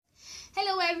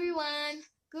everyone,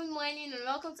 good morning and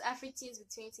welcome to Afri-Tunes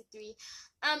with 23.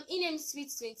 I'm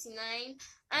INEMSWEET29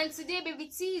 and today Baby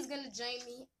T is going to join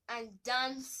me and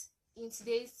dance in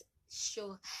today's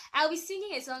show. I'll be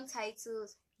singing a song titled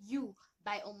You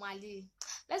by Omahlay.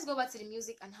 Let's go back to the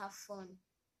music and have fun.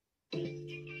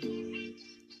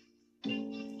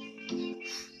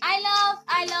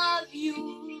 I love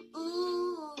you.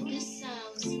 Ooh. This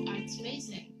sounds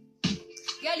amazing.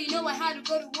 Girl, you know I had to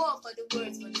go to war for the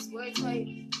words, but this words for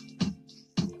you.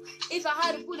 If I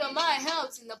had to put on my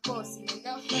health in the post,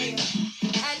 enough for you.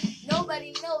 And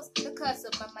nobody knows the curse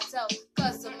of my matter.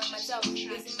 Curse of my matter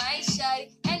is my shawty.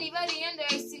 Anybody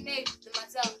underestimate the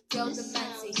matter? Tell the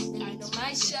man, say, I know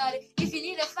my shawty. If you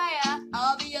need a fire,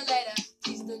 I'll be your lighter.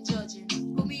 Please don't judge it.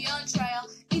 Put me on trial.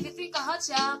 If you think I hot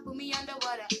ya, put me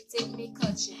underwater. Take me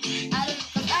coaching. I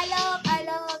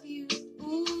love you.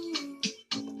 Ooh.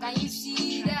 Can you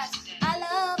see that? I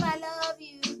love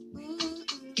you. Ooh.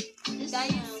 Can you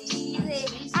see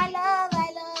that? I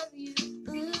love you.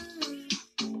 Ooh.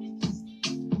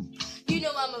 You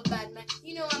know I'm a bad man.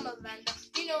 You know I'm a vanda.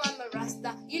 You know I'm a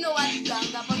rasta. You know I'm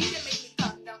ganga, but you didn't make me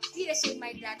calm down. You didn't shake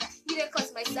my dada. You didn't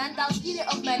cut my sandals. You didn't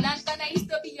up my lantern. I used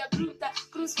to be a bruta.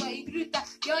 Cruise for a gruta.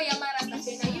 Yo, your man rasta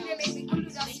fena. You didn't make me cool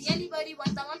down. See anybody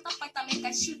want to fight, I make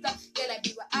a shooter. Girl, I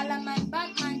be a Alaman,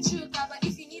 Batman, shooter. But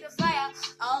if you need a fire,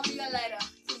 I'll be a lighter.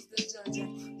 Please don't judge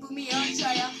it. Put me on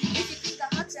trial. If you think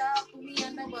I hot ya, put me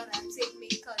underwater. Take me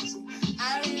coaching. I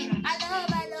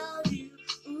love you.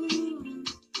 Ooh.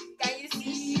 Can you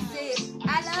see it? I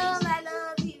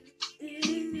love you.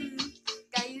 Ooh.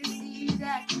 Can you see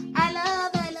that? I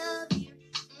love you.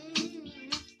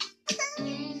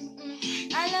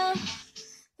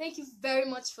 Thank you very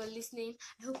much for listening.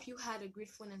 I hope you had a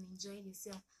great fun and enjoyed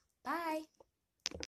yourself. Bye.